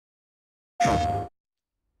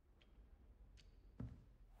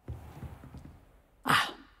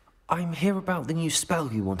I'm here about the new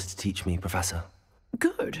spell you wanted to teach me, Professor.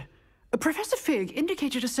 Good. Professor Fig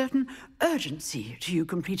indicated a certain urgency to you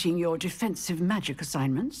completing your defensive magic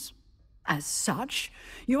assignments. As such,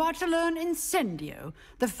 you are to learn Incendio,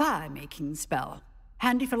 the fire-making spell,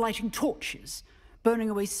 handy for lighting torches, burning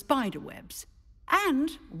away spider webs,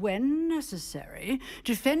 and, when necessary,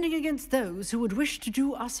 defending against those who would wish to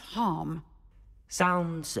do us harm.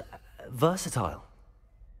 Sounds versatile.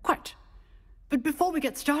 Quite. But before we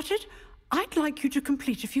get started, I'd like you to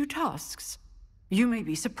complete a few tasks. You may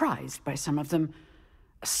be surprised by some of them.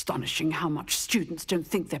 Astonishing how much students don't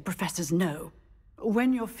think their professors know.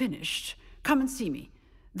 When you're finished, come and see me.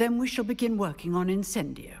 Then we shall begin working on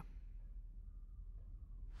Incendio.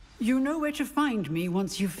 You know where to find me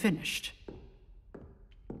once you've finished.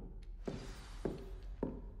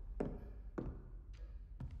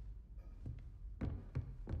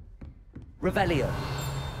 Revelio.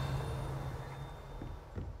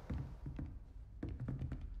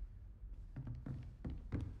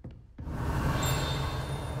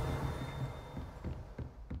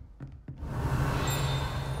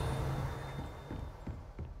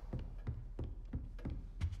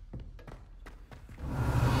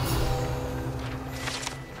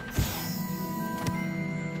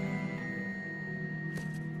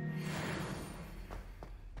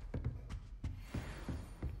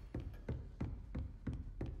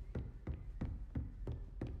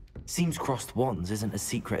 Seems crossed wands isn't as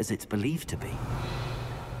secret as it's believed to be.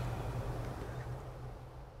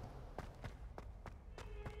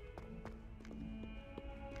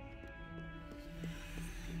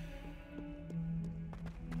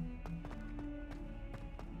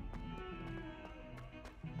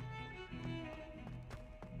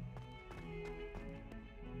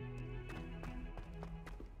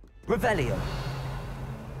 Revelio.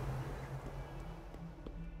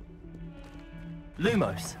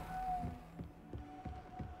 Lumos.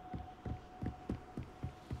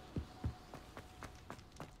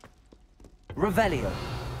 Revelio.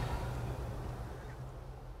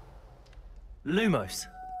 Lumos.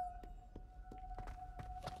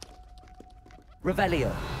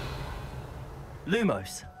 Revelio.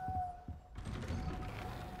 Lumos.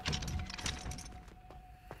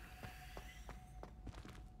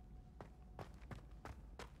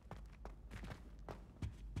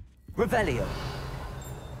 Revelio.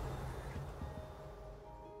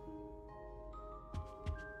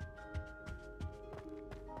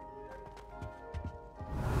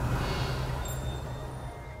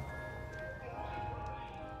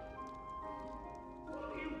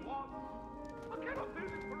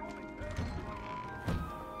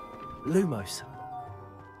 Lumos.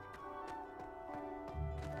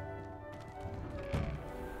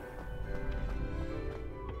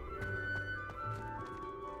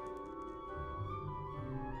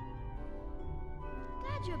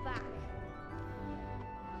 Glad you're back.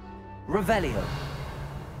 Revelio.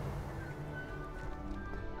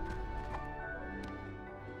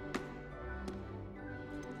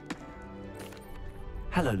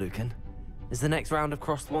 Hello, Lucan. Is the next round of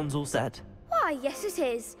crossed wands all set? Why, yes it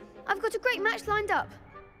is. I've got a great match lined up.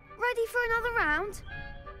 Ready for another round?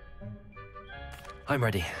 I'm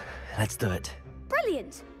ready. Let's do it.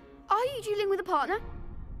 Brilliant. Are you dueling with a partner?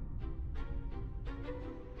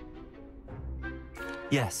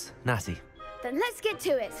 Yes, Natty. Then let's get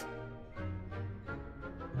to it.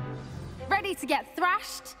 Ready to get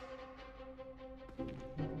thrashed?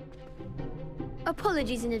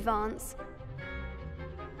 Apologies in advance.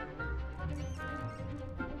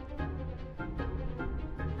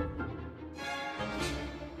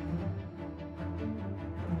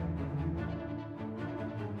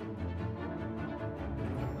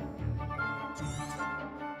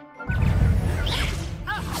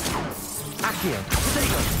 Accio.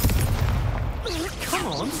 Come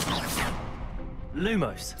on.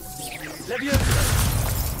 Lumos. Leviosa.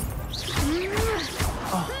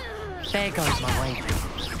 Oh, there goes my way.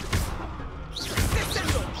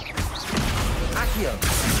 Accio.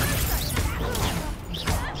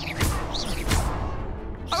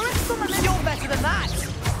 You're better than that.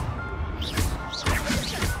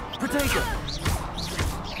 Protego.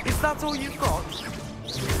 Is that all you've got?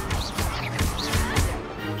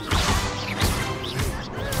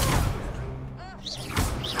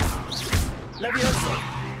 Leviosa.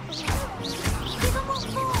 Give them what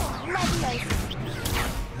for, Leviosa.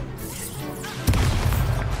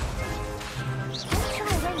 Let's try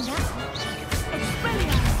a rain now.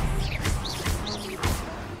 Expelliarmus.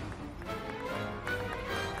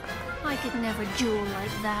 I could never duel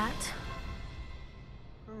like that.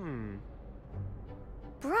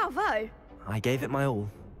 bravo! I gave it my all.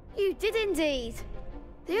 You did indeed.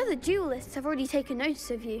 The other duelists have already taken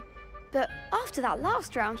notice of you, but after that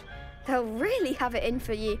last round, they'll really have it in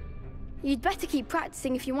for you. You'd better keep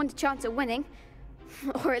practicing if you want a chance at winning,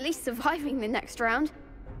 or at least surviving the next round.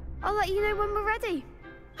 I'll let you know when we're ready.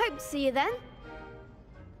 Hope to see you then.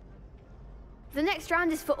 The next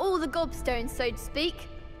round is for all the gobstones, so to speak.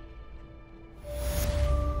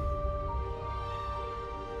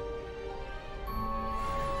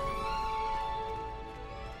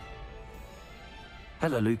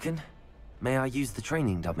 Hello, Lucan. May I use the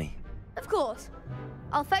training dummy? Of course.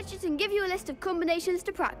 I'll fetch it and give you a list of combinations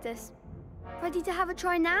to practice. Ready to have a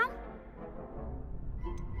try now?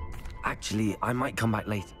 Actually, I might come back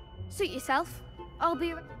later. Suit yourself. I'll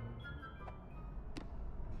be...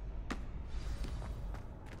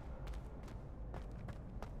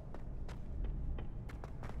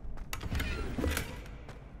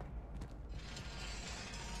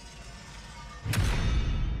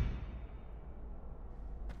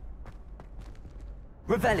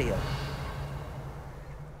 Revelio.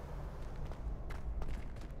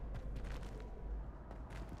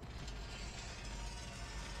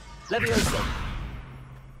 Levioso.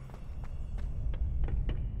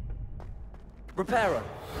 Reparo.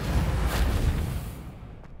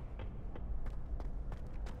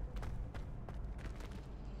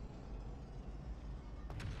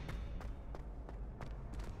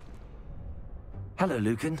 Hello,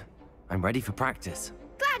 Lucan. I'm ready for practice.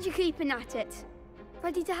 Glad you're keeping at it.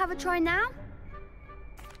 Ready to have a try now?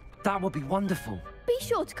 That would be wonderful. Be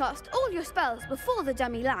sure to cast all your spells before the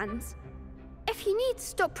dummy lands. If you need to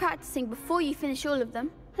stop practicing before you finish all of them,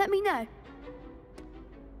 let me know.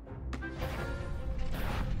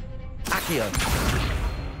 Accio.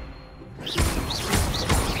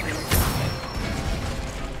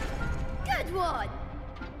 Good one!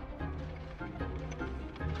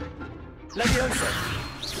 Levioso.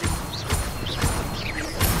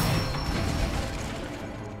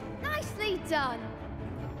 Nicely done!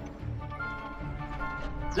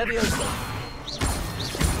 Levioso.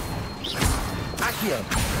 Accio.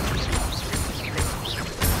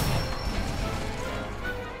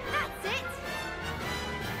 That's it!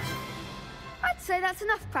 I'd say that's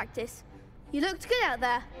enough practice. You looked good out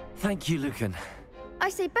there. Thank you, Lucan. I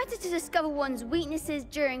say better to discover one's weaknesses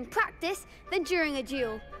during practice than during a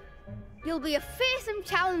duel. You'll be a fearsome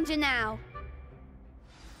challenger now.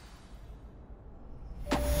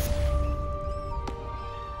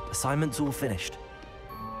 Assignment's all finished.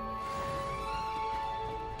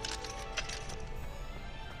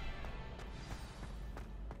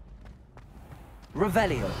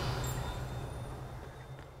 Revelio.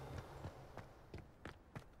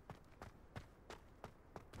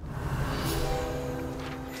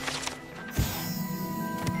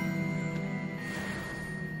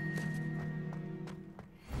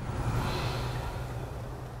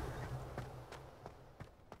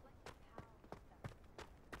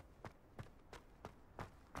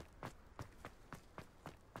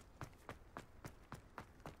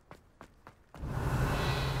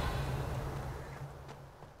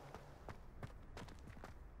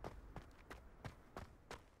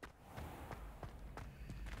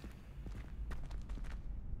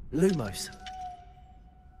 Lumos.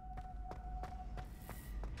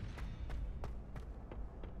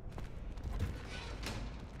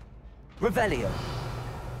 Revelio.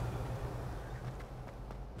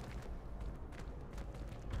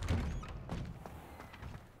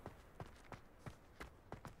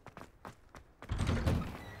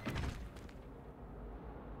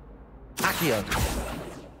 Accio.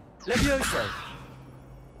 Levioso.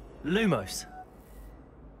 Lumos.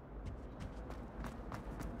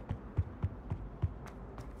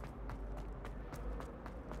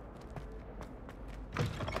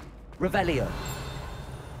 Revelio.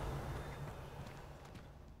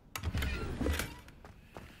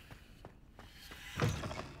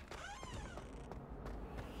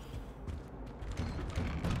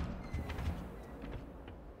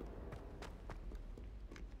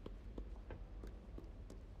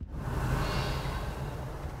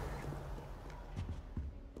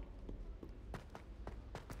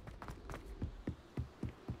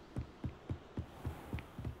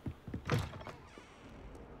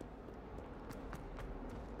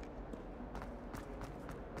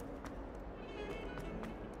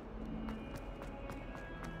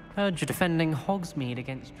 Heard you're defending Hogsmeade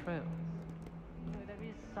against trolls. You know, there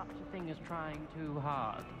is such a thing as trying too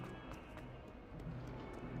hard.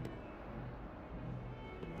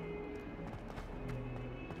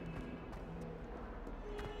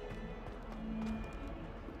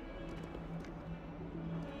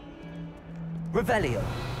 Revelio.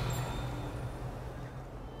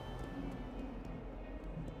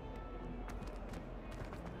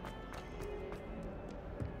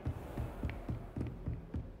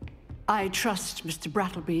 I trust Mr.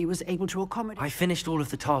 Brattleby was able to accommodate... I finished all of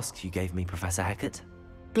the tasks you gave me, Professor Hecat.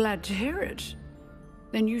 Glad to hear it.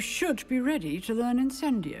 Then you should be ready to learn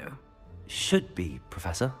Incendio. Should be,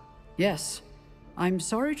 Professor. Yes. I'm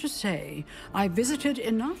sorry to say, I visited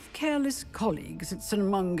enough careless colleagues at St.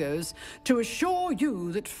 Mungo's to assure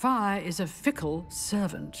you that fire is a fickle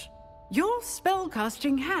servant. Your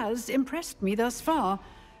spellcasting has impressed me thus far,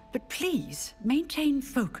 but please maintain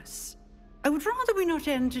focus. I would rather we not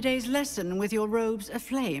end today's lesson with your robes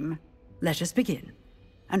aflame. Let us begin.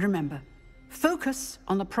 And remember, focus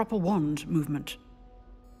on the proper wand movement.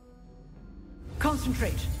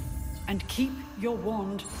 Concentrate, and keep your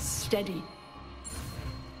wand steady.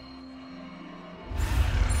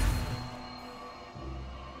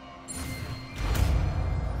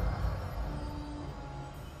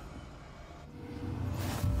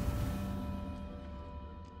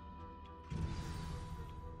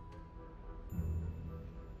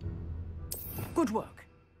 Good work.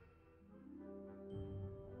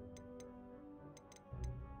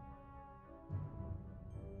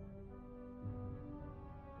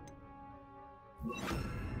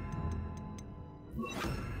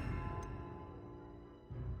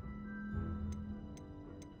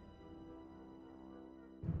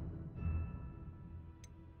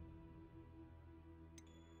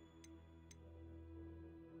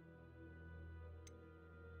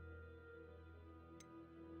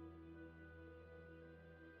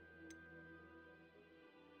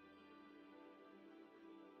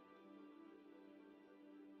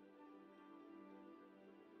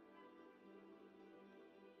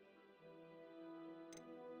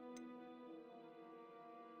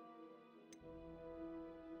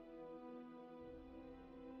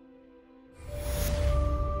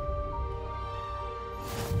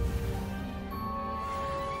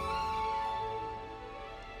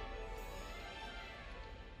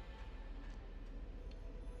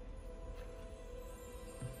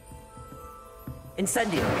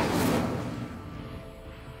 Incendio.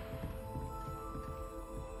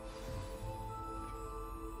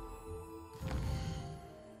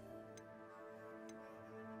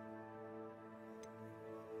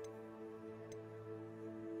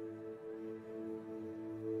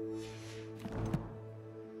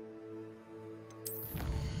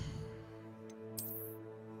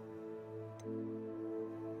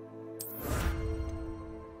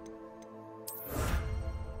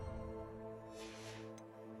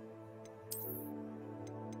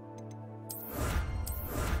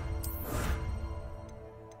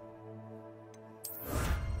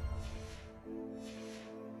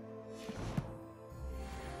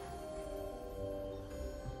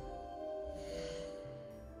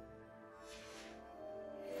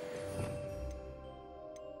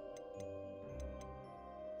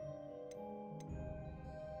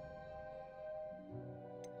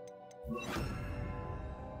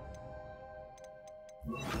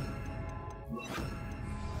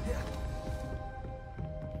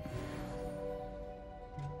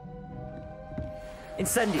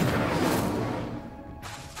 Incendio.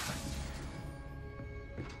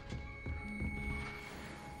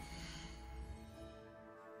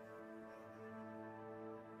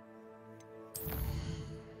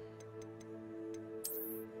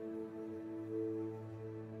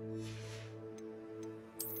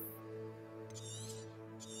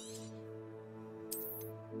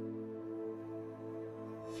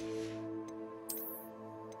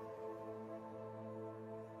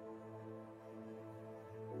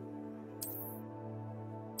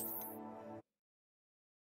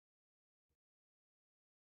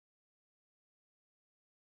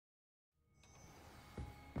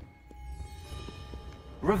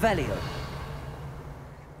 Revelio.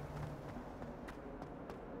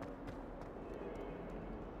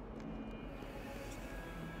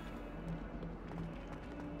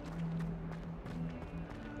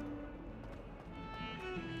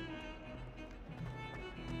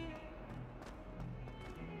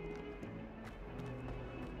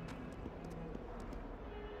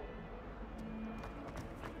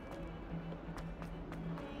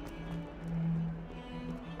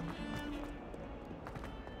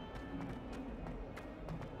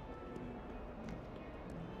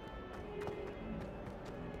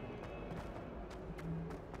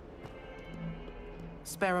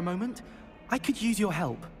 Spare a moment? I could use your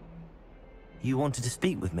help. You wanted to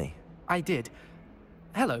speak with me? I did.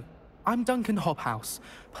 Hello, I'm Duncan Hobhouse.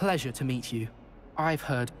 Pleasure to meet you. I've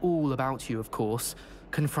heard all about you, of course,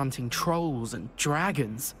 confronting trolls and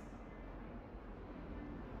dragons.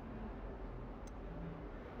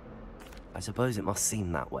 I suppose it must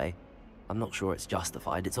seem that way. I'm not sure it's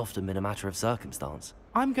justified. It's often been a matter of circumstance.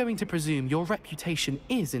 I'm going to presume your reputation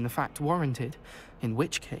is in fact warranted, in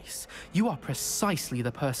which case, you are precisely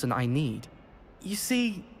the person I need. You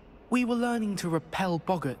see, we were learning to repel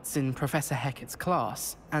boggarts in Professor Hecat's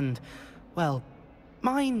class, and, well,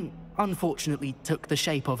 mine unfortunately took the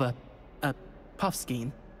shape of a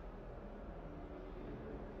puffskein.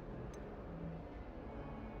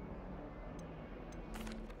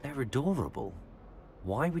 They're adorable.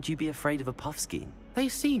 Why would you be afraid of a puffskein? They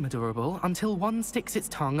seem adorable until one sticks its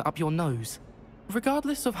tongue up your nose.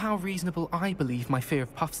 Regardless of how reasonable I believe my fear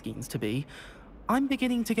of puffskeins to be, I'm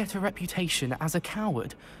beginning to get a reputation as a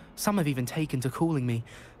coward. Some have even taken to calling me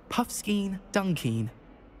Puffskein Dunkeen.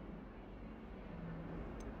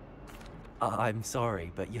 I'm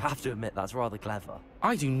sorry, but you have to admit that's rather clever.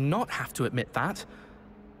 I do not have to admit that.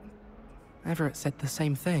 Everett said the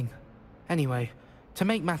same thing. Anyway, to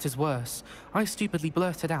make matters worse, I stupidly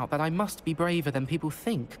blurted out that I must be braver than people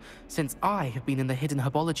think, since I have been in the hidden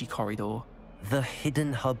herbology corridor. The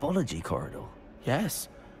hidden herbology corridor? Yes.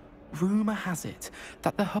 Rumor has it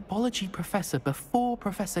that the herbology professor before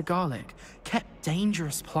Professor Garlic kept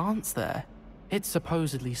dangerous plants there. It's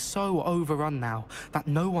supposedly so overrun now that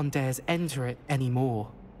no one dares enter it anymore.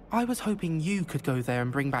 I was hoping you could go there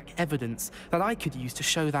and bring back evidence that I could use to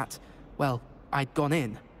show that, well, I'd gone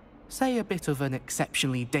in. Say a bit of an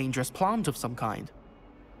exceptionally dangerous plant of some kind.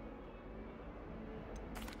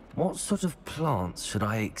 What sort of plants should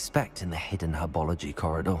I expect in the hidden herbology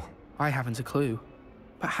corridor? I haven't a clue.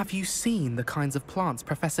 But have you seen the kinds of plants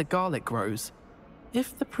Professor Garlic grows?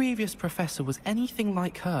 If the previous professor was anything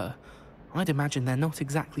like her, I'd imagine they're not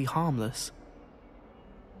exactly harmless.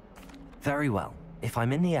 Very well. If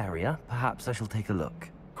I'm in the area, perhaps I shall take a look.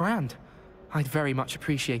 Grand. I'd very much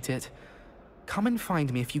appreciate it. Come and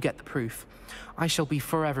find me if you get the proof. I shall be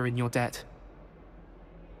forever in your debt.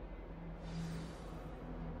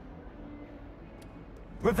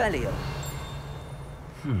 Revelio!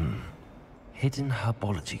 Hidden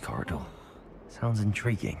herbology corridor. Sounds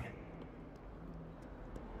intriguing.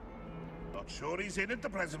 Not sure he's in at the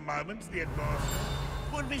present moment, the headmaster.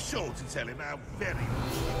 Would be sure to tell him how very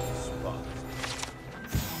much he's despised.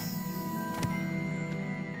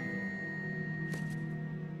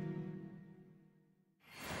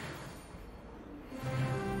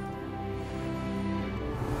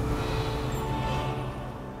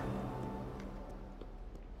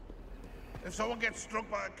 If someone gets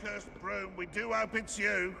struck by a cursed broom, we do hope it's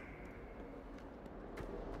you.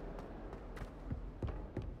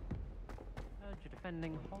 Heard you're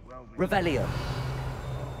defending Hogwarts. Revelio!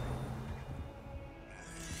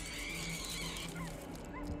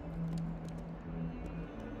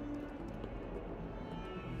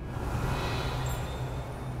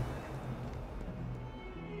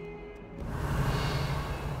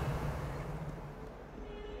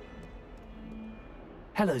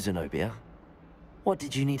 Hello, Zenobia. What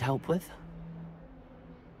did you need help with?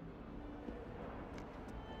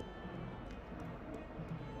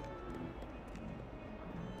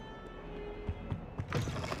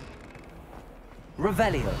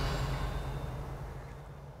 Revelio.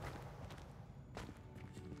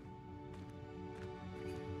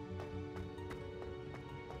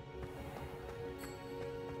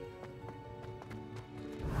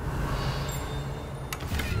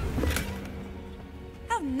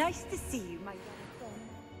 How nice to see you, my young friend.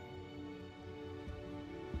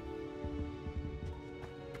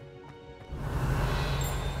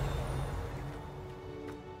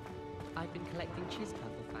 I've been collecting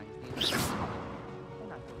chispuffle fangs the other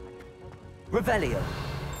Revelio.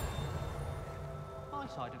 My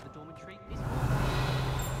side of the dormitory is...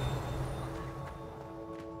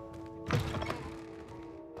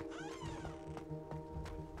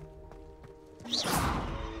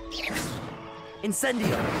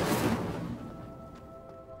 Incendio.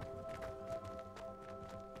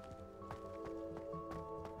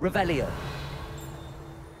 Revelio.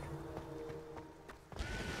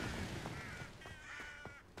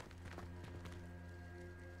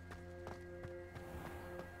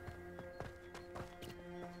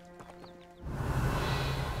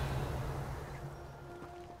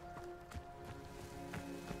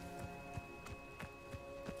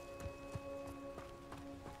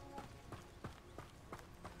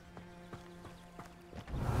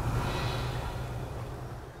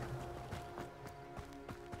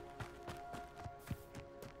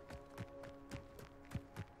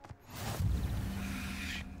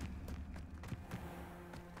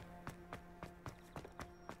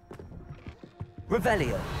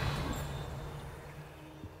 Revelio.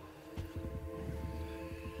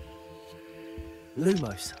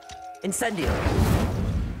 Lumos. Incendio.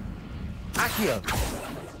 Accio.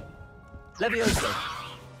 Levioso.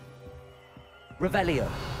 Revelio.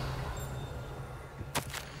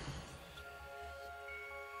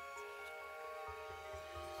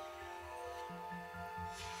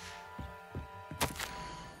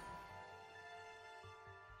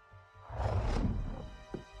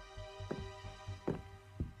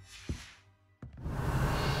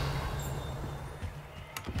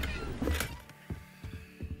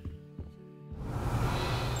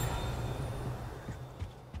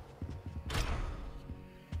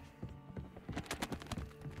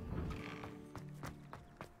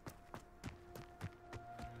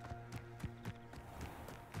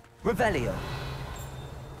 Revelio.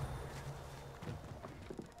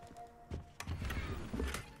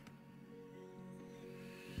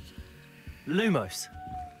 Lumos.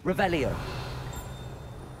 Revelio.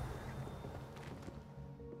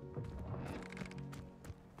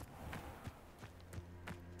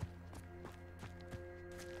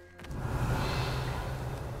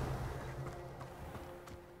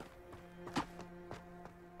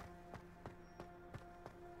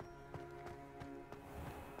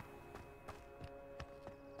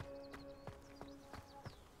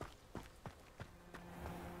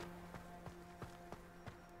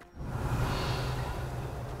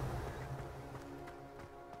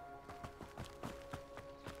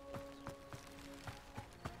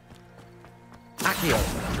 Accio.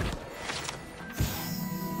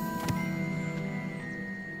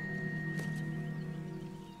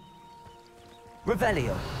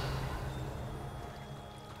 Revelio.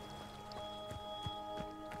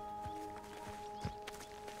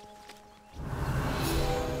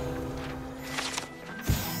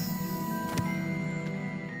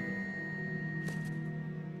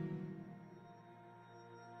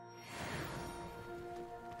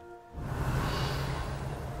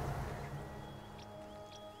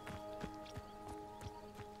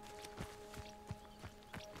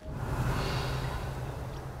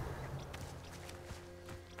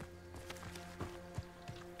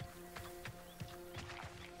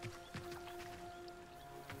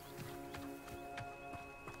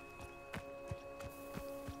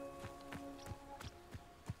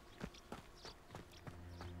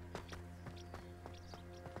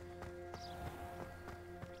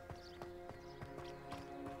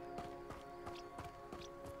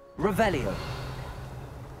 Revelio.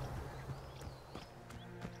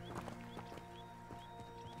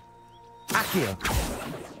 Accio.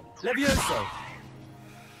 Levioso.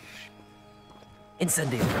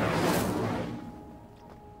 Incendio.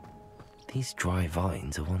 These dry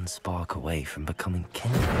vines are one spark away from becoming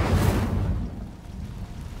kindling.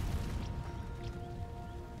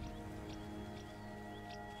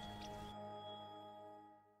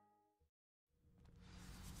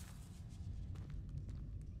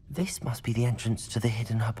 This must be the entrance to the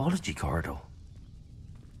hidden herbology corridor.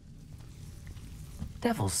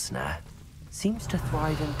 Devil's Snare seems to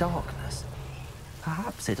thrive in darkness.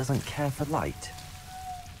 Perhaps it doesn't care for light.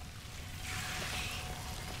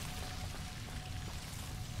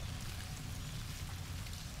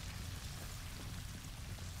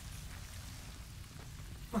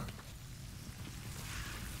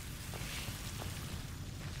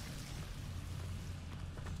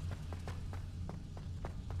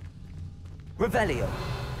 Revelio.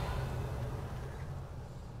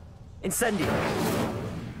 Incendio.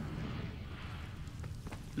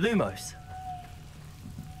 Lumos.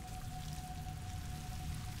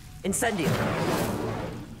 Incendio.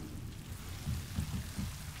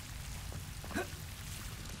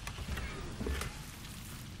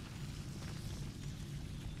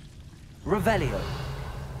 Revelio.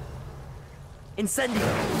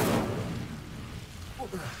 Incendio.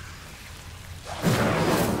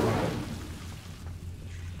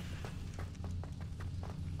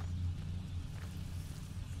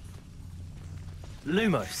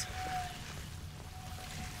 Lumos.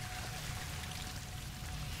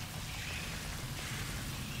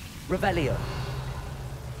 Revelio.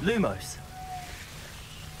 Lumos.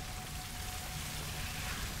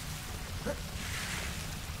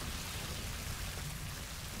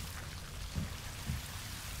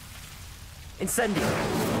 Incendio.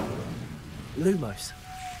 Lumos.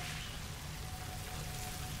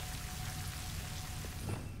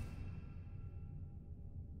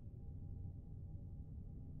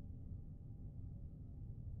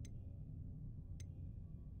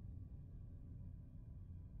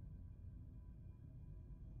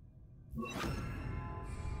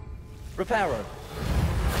 Reparo.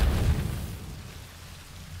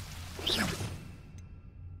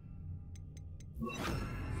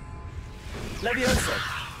 Levioso!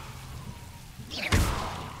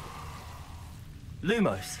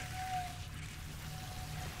 Lumos!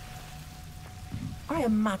 I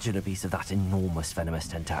imagine a piece of that enormous venomous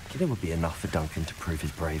tentacular would be enough for Duncan to prove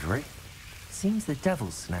his bravery. Seems the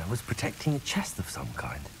devil's snare was protecting a chest of some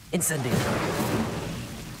kind. Incendio!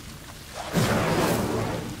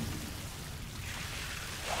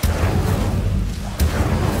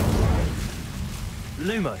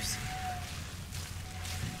 Lumos!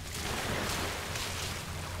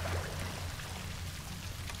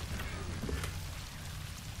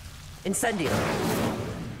 Incendio!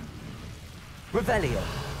 Revelio!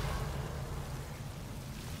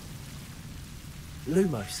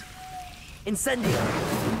 Lumos! Incendio!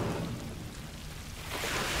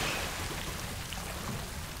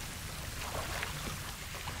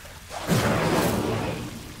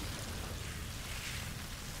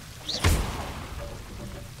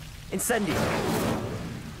 Incendio!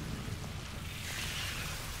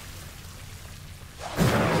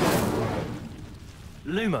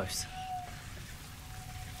 Lumos!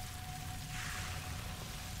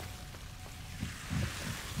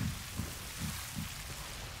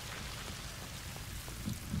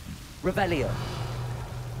 Revelio.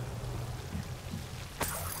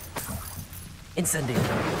 Incendio.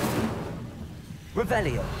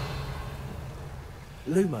 Revelio.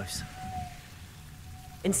 Lumos.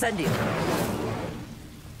 Incendio.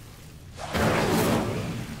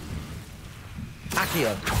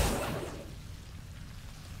 Accio.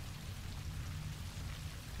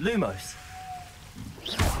 Lumos.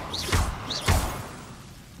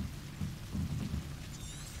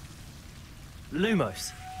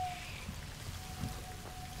 Lumos.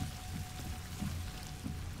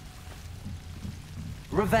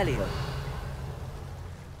 Revelio.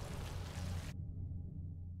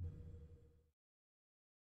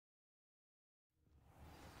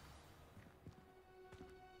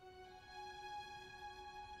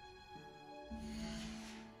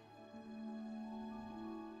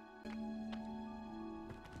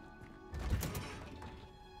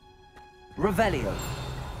 Revelio.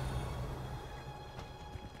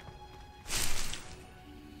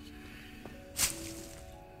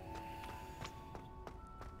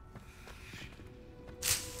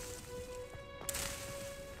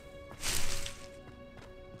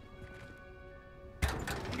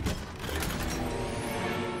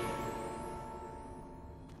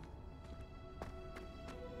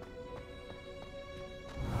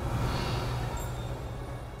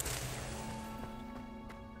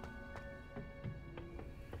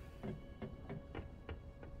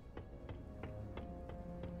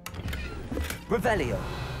 Revelio.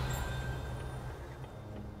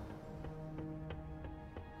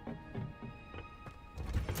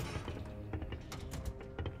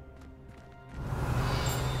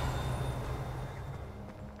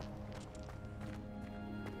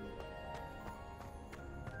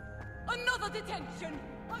 Another detention!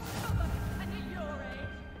 Another! And at your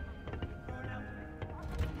age!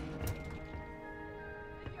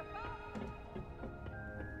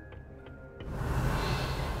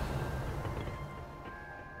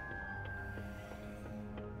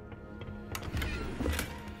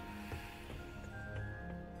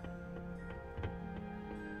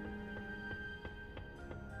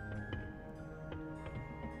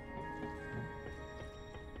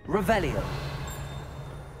 Revelio.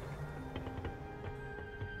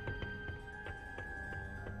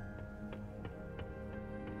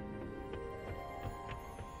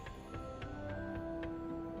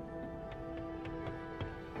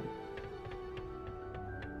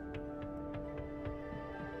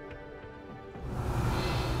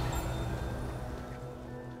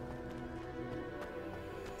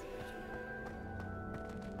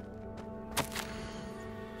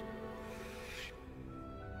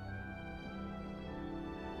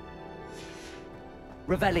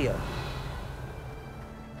 Revelio.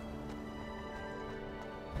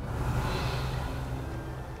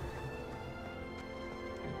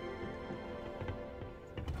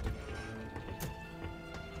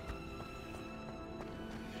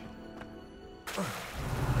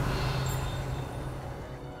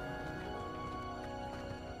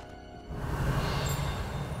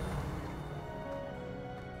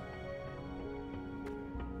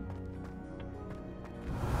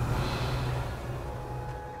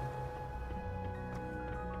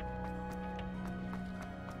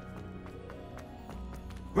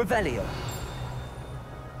 Revelio.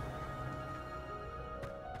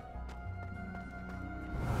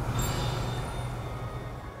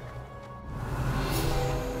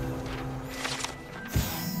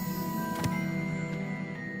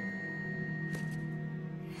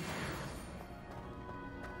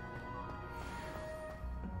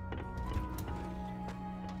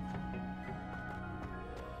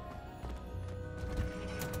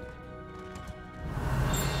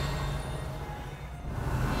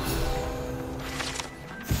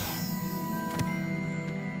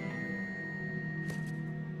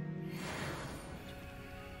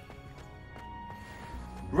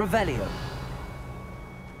 Revelio.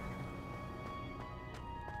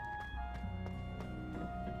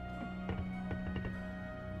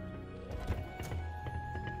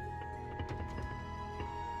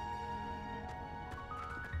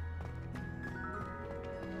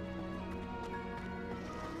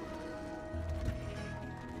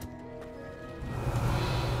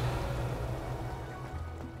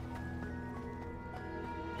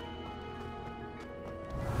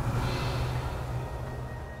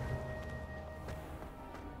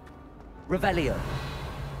 Revelio.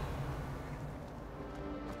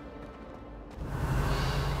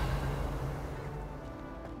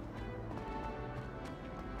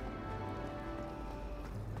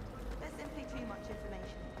 There's simply too much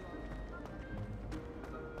information.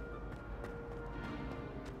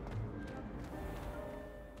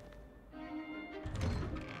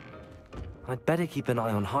 I'd better keep an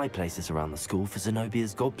eye on high places around the school for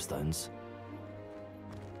Zenobia's gobstones.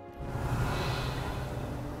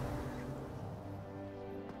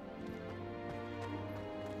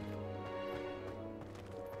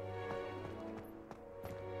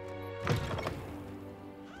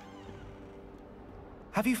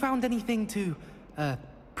 Have you found anything to,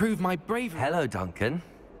 prove my bravery? Hello, Duncan.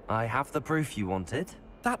 I have the proof you wanted.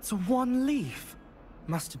 That's one leaf.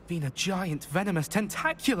 Must have been a giant venomous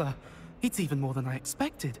tentacula. It's even more than I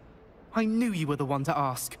expected. I knew you were the one to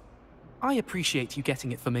ask. I appreciate you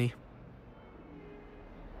getting it for me.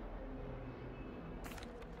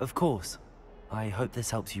 Of course. I hope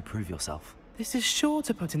this helps you prove yourself. This is sure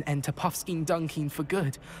to put an end to Puffskein Dunkeen for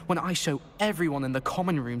good when I show everyone in the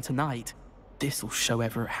common room tonight. This'll show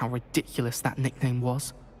Everett how ridiculous that nickname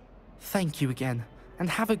was. Thank you again, and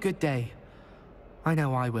have a good day. I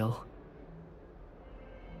know I will.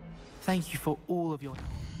 Thank you for all of your help.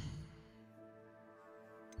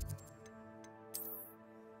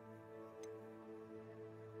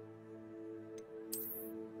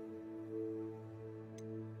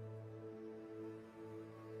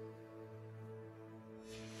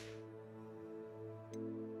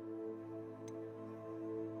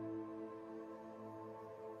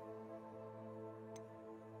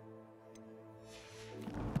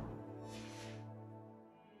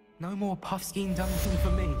 No more Puffskein Dunkeen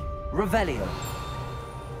for me. Revelio.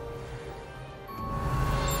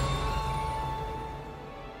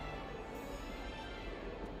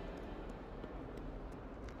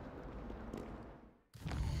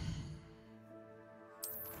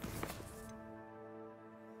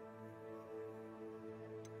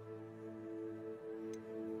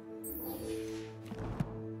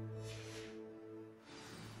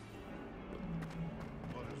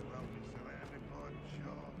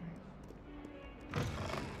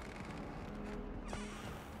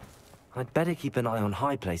 I'd better keep an eye on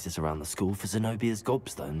high places around the school for Zenobia's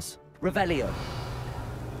gobstones. Revelio.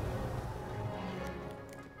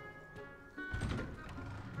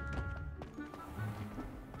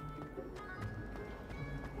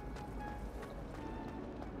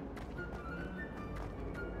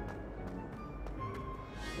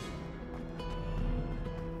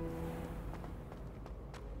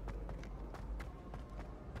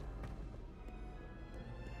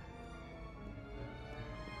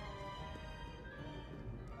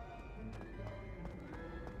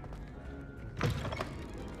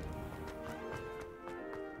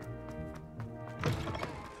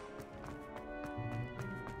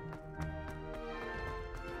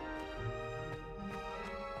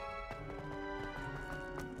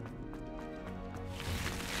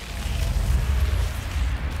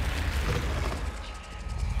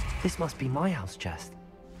 This must be my house chest.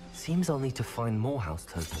 Seems I'll need to find more house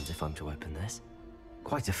tokens if I'm to open this.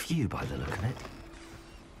 Quite a few by the look of it.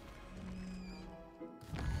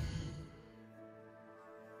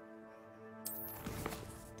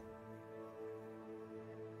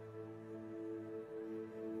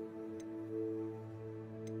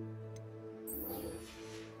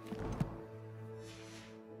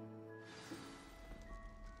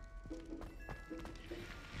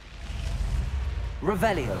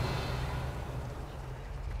 Revelio.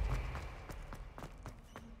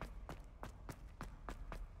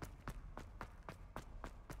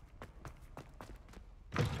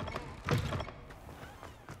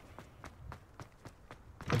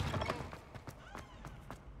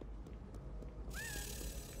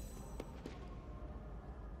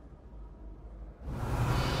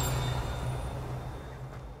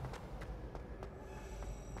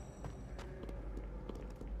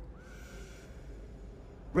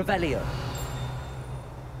 Revelio.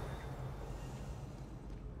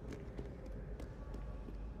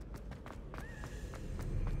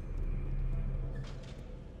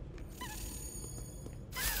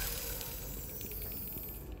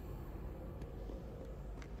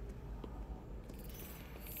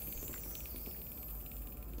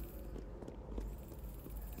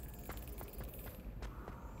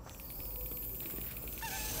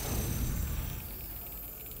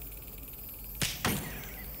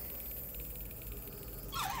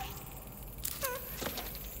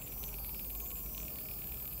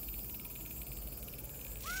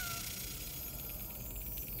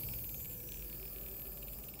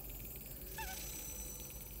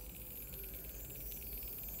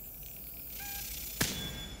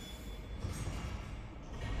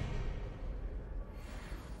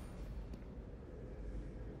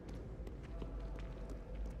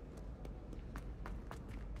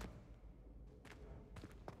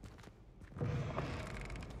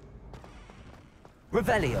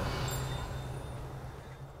 Revelio.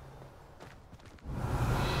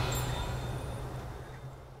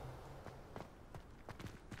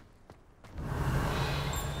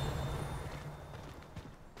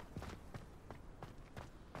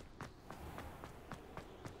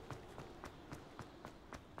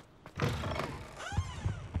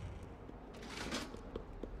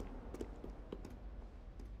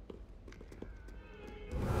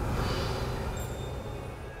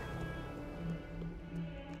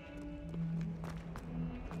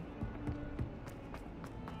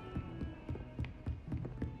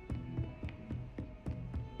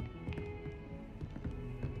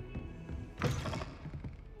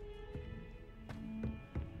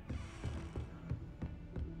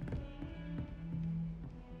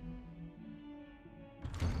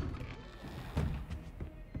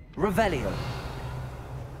 Revelio.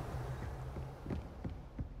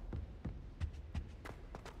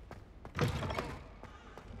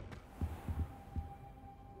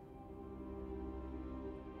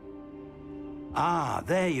 Ah,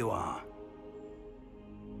 there you are.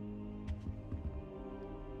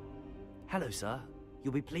 Hello, sir.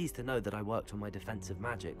 You'll be pleased to know that I worked on my defensive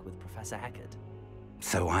magic with Professor Heckard.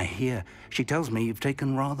 So I hear. She tells me you've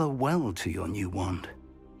taken rather well to your new wand.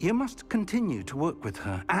 You must continue to work with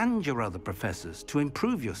her and your other professors to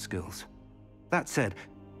improve your skills. That said,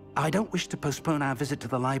 I don't wish to postpone our visit to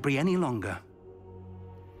the library any longer.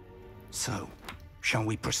 So, shall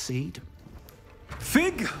we proceed?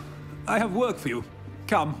 Fig! I have work for you.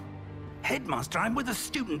 Come. Headmaster, I'm with a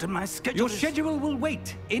student and my schedule Your is... schedule will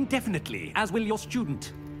wait indefinitely, as will your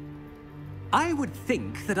student. I would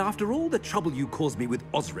think that after all the trouble you caused me with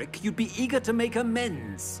Osric, you'd be eager to make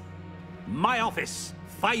amends. My office,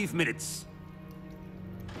 5 minutes.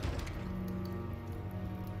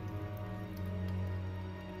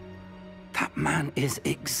 That man is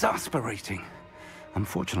exasperating.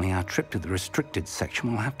 Unfortunately, our trip to the restricted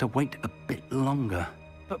section will have to wait a bit longer.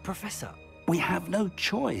 But, Professor... We have no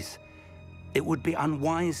choice. It would be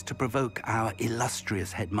unwise to provoke our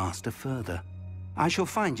illustrious headmaster further. I shall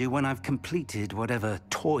find you when I've completed whatever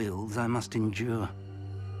toils I must endure.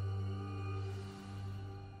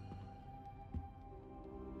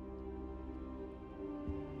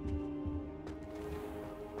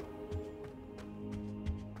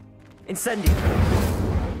 Incendio!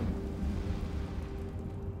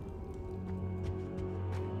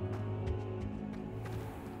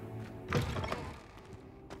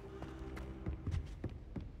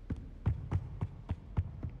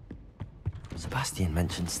 Sebastian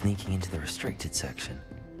mentioned sneaking into the restricted section.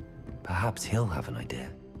 Perhaps he'll have an idea.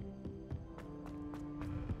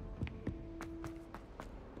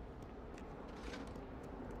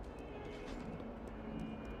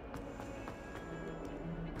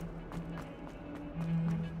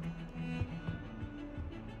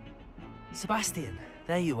 Sebastian,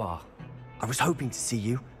 there you are. I was hoping to see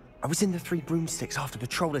you. I was in the Three Broomsticks after the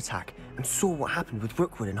troll attack and saw what happened with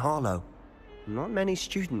Rookwood and Harlow. Not many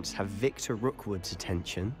students have Victor Rookwood's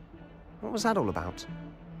attention. What was that all about?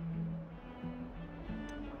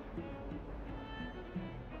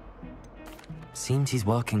 Seems he's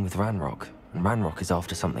working with Ranrock, and Ranrock is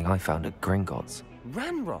after something I found at Gringotts.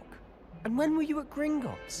 Ranrock? And when were you at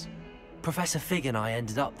Gringotts? Professor Fig and I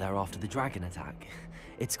ended up there after the dragon attack.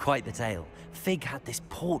 It's quite the tale. Fig had this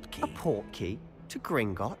port key. A port key? To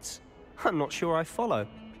Gringotts? I'm not sure I follow.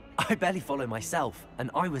 I barely follow myself,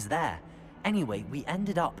 and I was there. Anyway, we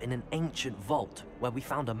ended up in an ancient vault where we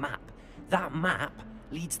found a map. That map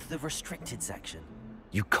leads to the restricted section.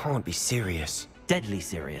 You can't be serious. Deadly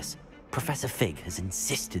serious. Professor Fig has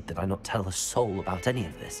insisted that I not tell a soul about any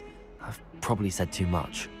of this. I've probably said too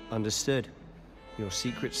much. Understood. Your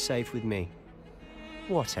secret's safe with me.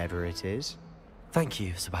 Whatever it is. Thank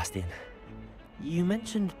you, Sebastian. You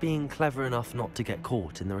mentioned being clever enough not to get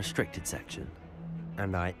caught in the restricted section.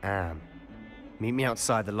 And I am. Meet me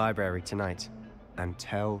outside the library tonight, and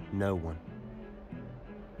tell no one.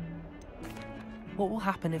 What will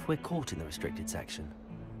happen if we're caught in the restricted section?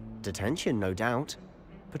 Detention, no doubt.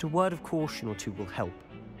 But a word of caution or two will help.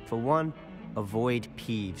 For one, avoid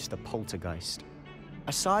Peeves, the poltergeist.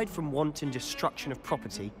 Aside from wanton destruction of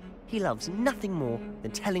property, he loves nothing more than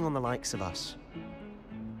telling on the likes of us.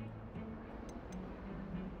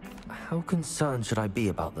 How concerned should I be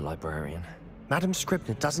about the librarian? Madam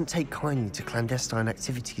Scribner doesn't take kindly to clandestine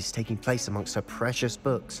activities taking place amongst her precious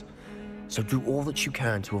books. So do all that you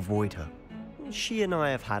can to avoid her. She and I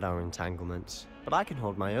have had our entanglements, but I can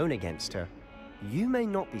hold my own against her. You may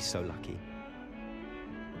not be so lucky.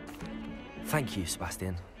 Thank you,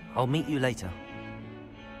 Sebastian. I'll meet you later.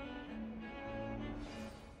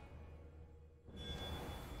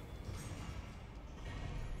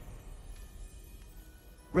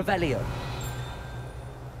 Revelio.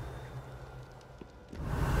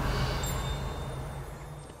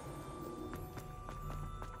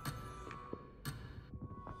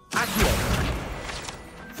 Accio.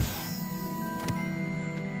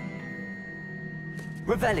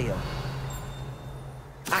 Revelio.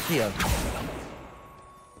 Accio.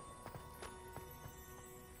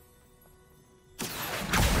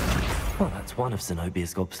 Well, that's one of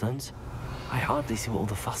Zenobia's gobstones. I hardly see what all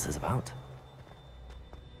the fuss is about.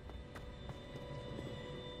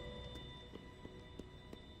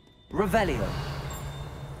 Revelio.